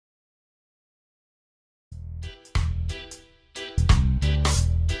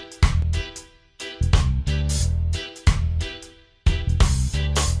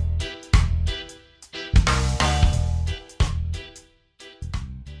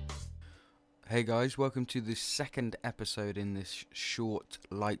Hey guys, welcome to the second episode in this short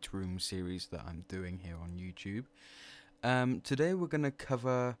Lightroom series that I'm doing here on YouTube. Today we're going to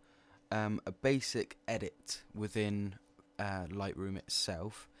cover a basic edit within Lightroom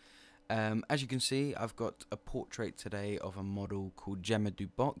itself. As you can see, I've got a portrait today of a model called Gemma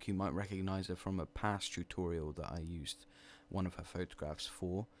Duboc. You might recognize her from a past tutorial that I used one of her photographs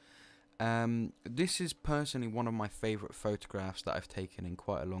for. This is personally one of my favorite photographs that I've taken in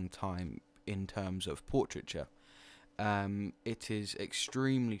quite a long time in terms of portraiture. It is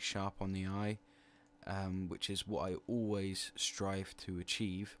extremely sharp on the eye, which is what I always strive to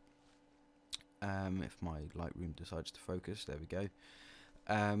achieve. If my Lightroom decides to focus, there we go.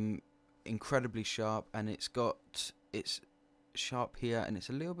 Incredibly sharp, and it's sharp here, and it's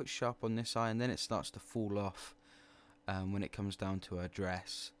a little bit sharp on this eye, and then it starts to fall off when it comes down to her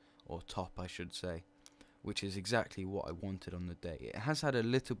dress, or top I should say, which is exactly what I wanted on the day. It has had a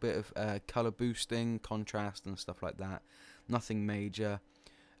little bit of colour boosting, contrast and stuff like that, nothing major.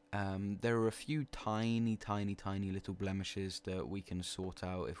 There are a few tiny little blemishes that we can sort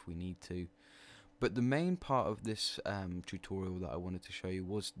out if we need to. But the main part of this tutorial that I wanted to show you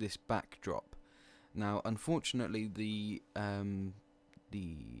was this backdrop. Now, unfortunately, the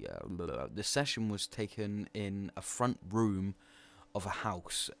session was taken in a front room of a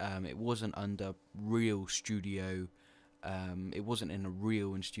house. It wasn't under real studio. It wasn't in a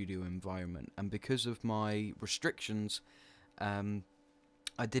real and studio environment, and because of my restrictions,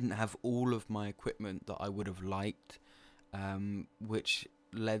 I didn't have all of my equipment that I would have liked, which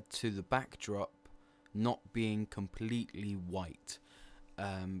led to the backdrop not being completely white,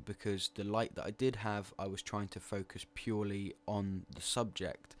 because the light that I did have, I was trying to focus purely on the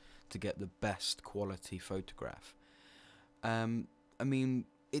subject to get the best quality photograph. I mean,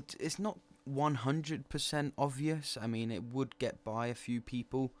 it's not 100% obvious. I mean, it would get by a few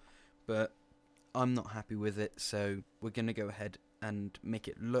people, but I'm not happy with it, so we're going to go ahead and make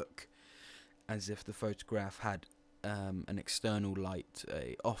it look as if the photograph had an external light,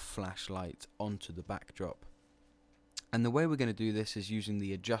 a off flash light, onto the backdrop. And the way we're going to do this is using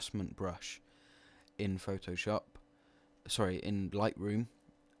the adjustment brush in in Lightroom.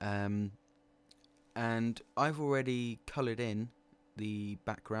 And I've already coloured in the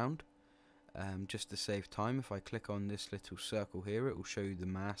background, just to save time. If I click on this little circle here, it will show you the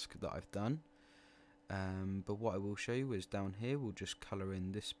mask that I've done. But what I will show you is down here, we'll just colour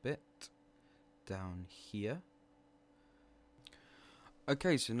in this bit down here.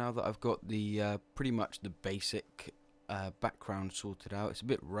 Okay, so now that I've got the pretty much the basic background sorted out, it's a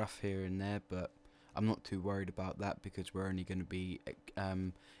bit rough here and there, but I'm not too worried about that because we're only going to be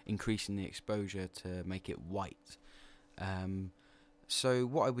increasing the exposure to make it white. So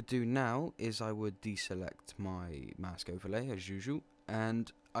what I would do now is I would deselect my mask overlay as usual, and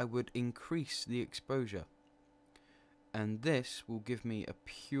I would increase the exposure, and this will give me a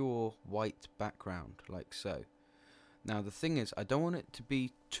pure white background like so. Now the thing is, I don't want it to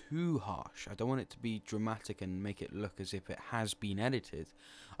be too harsh. I don't want it to be dramatic and make it look as if it has been edited.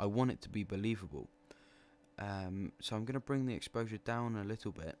 I want it to be believable. So I'm going to bring the exposure down a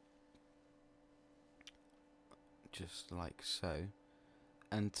little bit, just like so.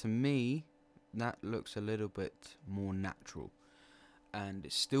 And to me, that looks a little bit more natural. And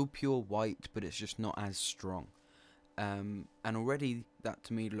it's still pure white, but it's just not as strong. And already that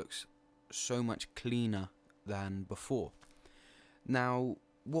to me looks so much cleaner than before. Now,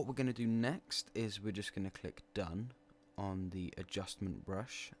 what we're going to do next is we're just going to click done on the adjustment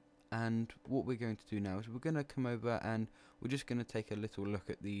brush. And what we're going to do now is we're going to come over and we're just going to take a little look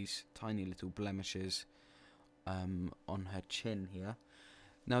at these tiny little blemishes on her chin here.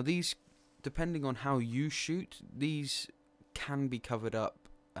 Now these, depending on how you shoot, these can be covered up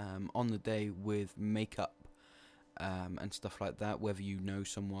on the day with makeup and stuff like that, whether you know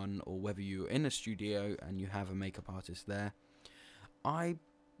someone or whether you're in a studio and you have a makeup artist there. I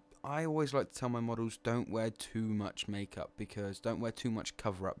always like to tell my models, don't wear too much makeup, because don't wear too much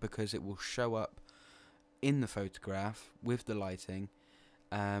cover up, because it will show up in the photograph with the lighting,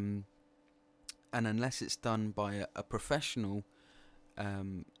 and unless it's done by a professional,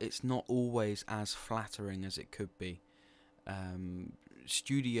 it's not always as flattering as it could be.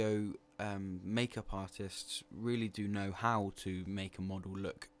 Studio makeup artists really do know how to make a model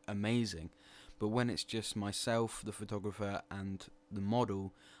look amazing, but when it's just myself, the photographer, and the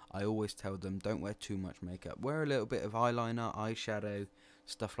model, I always tell them, don't wear too much makeup. Wear a little bit of eyeliner, eyeshadow,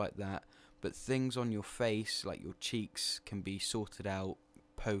 stuff like that, but things on your face, like your cheeks, can be sorted out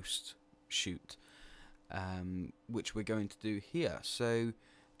post-shoot, which we're going to do here. So,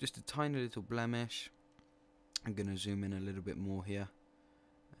 just a tiny little blemish. I'm going to zoom in a little bit more here.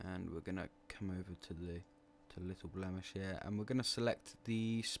 and we're gonna come over to the little blemish here, and we're gonna select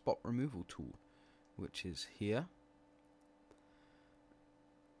the spot removal tool, which is here,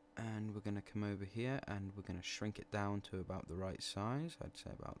 and we're gonna come over here and we're gonna shrink it down to about the right size. I'd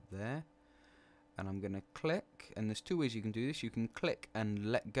say about there. And I'm going to click, and there's two ways you can do this. You can click and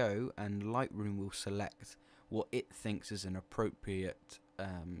let go, and Lightroom will select what it thinks is an appropriate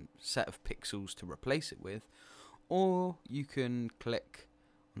set of pixels to replace it with, or you can click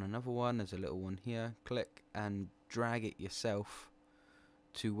on another one. There's a little one here. Click and drag it yourself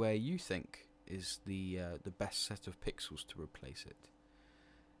to where you think is the best set of pixels to replace it.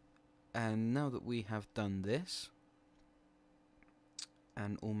 And now that we have done this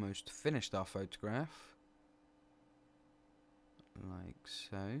and almost finished our photograph, like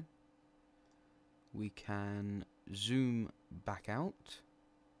so, we can zoom back out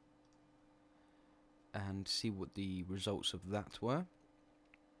and see what the results of that were.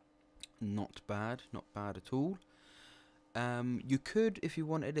 Not bad at all. You could, if you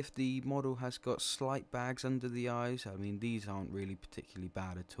wanted, if the model has got slight bags under the eyes. I mean, these aren't really particularly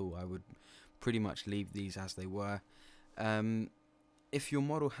bad at all. I would pretty much leave these as they were. If your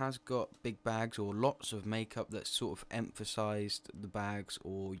model has got big bags or lots of makeup that's sort of emphasized the bags,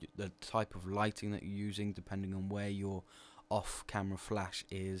 or the type of lighting that you're using, depending on where your off-camera flash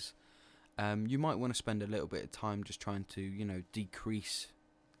is, you might want to spend a little bit of time just trying to, you know, decrease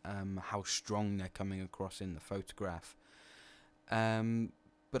how strong they're coming across in the photograph.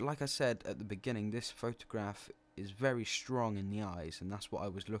 But like I said at the beginning, this photograph is very strong in the eyes, and that's what I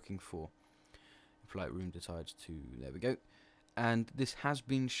was looking for. If Lightroom decides to, there we go. And this has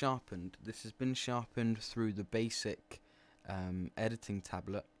been sharpened. This has been sharpened through the basic editing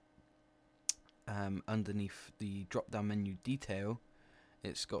tablet. Underneath the drop-down menu detail,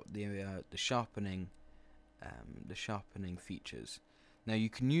 it's got the sharpening features. Now you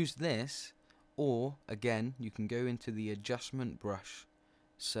can use this, or again you can go into the adjustment brush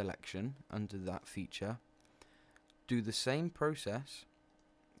selection under that feature, do the same process,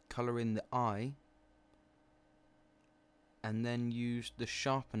 color in the eye, and then use the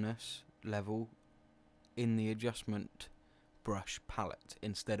sharpness level in the adjustment brush palette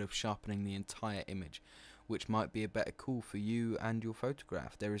instead of sharpening the entire image, which might be a better call for you and your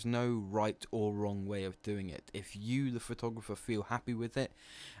photograph. There is no right or wrong way of doing it. If you, the photographer, feel happy with it,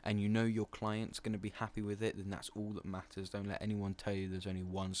 and you know your client's going to be happy with it, then that's all that matters. Don't let anyone tell you there's only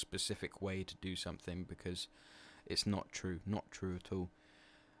one specific way to do something, because it's not true at all.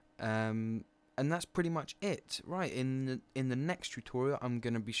 And that's pretty much it. Right, in the next tutorial, I'm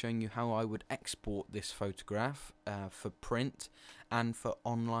going to be showing you how I would export this photograph for print and for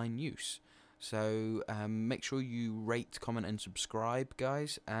online use. So make sure you rate, comment, and subscribe,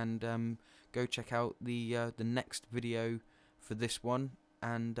 guys, and go check out the next video for this one.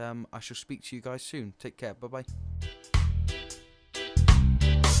 And I shall speak to you guys soon. Take care. Bye bye.